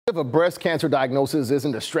If a breast cancer diagnosis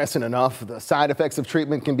isn't distressing enough, the side effects of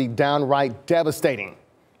treatment can be downright devastating.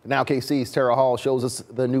 Now KC's Tara Hall shows us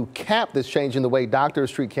the new cap that's changing the way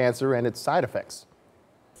doctors treat cancer and its side effects.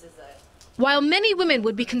 While many women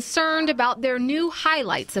would be concerned about their new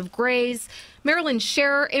highlights of grays, Marilyn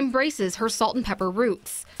Scherer embraces her salt and pepper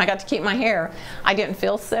roots. I got to keep my hair. I didn't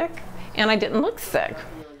feel sick and I didn't look sick.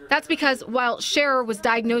 That's because while Scherer was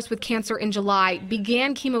diagnosed with cancer in July,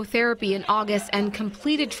 began chemotherapy in August, and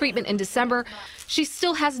completed treatment in December, she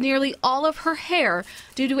still has nearly all of her hair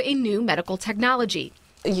due to a new medical technology.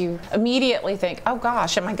 You immediately think, oh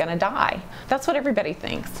gosh, am I going to die? That's what everybody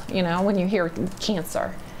thinks, you know, when you hear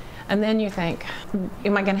cancer. And then you think,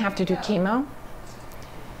 am I going to have to do chemo?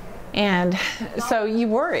 And so you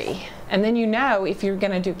worry. And then you know if you're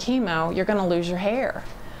going to do chemo, you're going to lose your hair.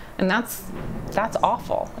 And that's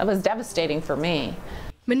awful. That was devastating for me.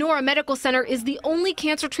 Menorah Medical Center is the only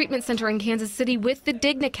cancer treatment center in Kansas City with the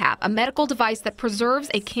Dignicap, a medical device that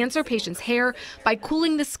preserves a cancer patient's hair by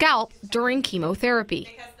cooling the scalp during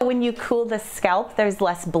chemotherapy. When you cool the scalp, there's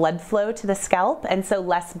less blood flow to the scalp, and so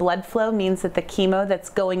less blood flow means that the chemo that's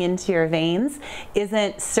going into your veins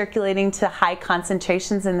isn't circulating to high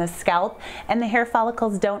concentrations in the scalp, and the hair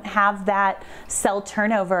follicles don't have that cell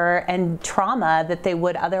turnover and trauma that they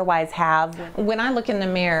would otherwise have. When I look in the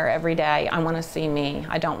mirror every day, I want to see me.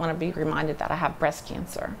 I don't want to be reminded that I have breast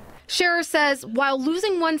cancer. Scherer says while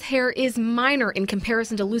losing one's hair is minor in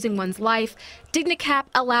comparison to losing one's life, Dignicap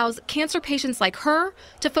allows cancer patients like her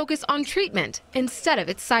to focus on treatment instead of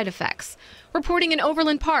its side effects. Reporting in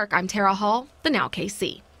Overland Park, I'm Tara Hall, the Now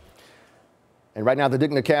KC. And right now, the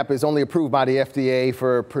Dignicap is only approved by the FDA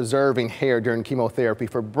for preserving hair during chemotherapy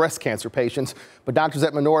for breast cancer patients. But doctors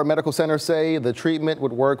at Menorah Medical Center say the treatment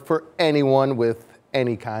would work for anyone with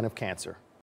any kind of cancer.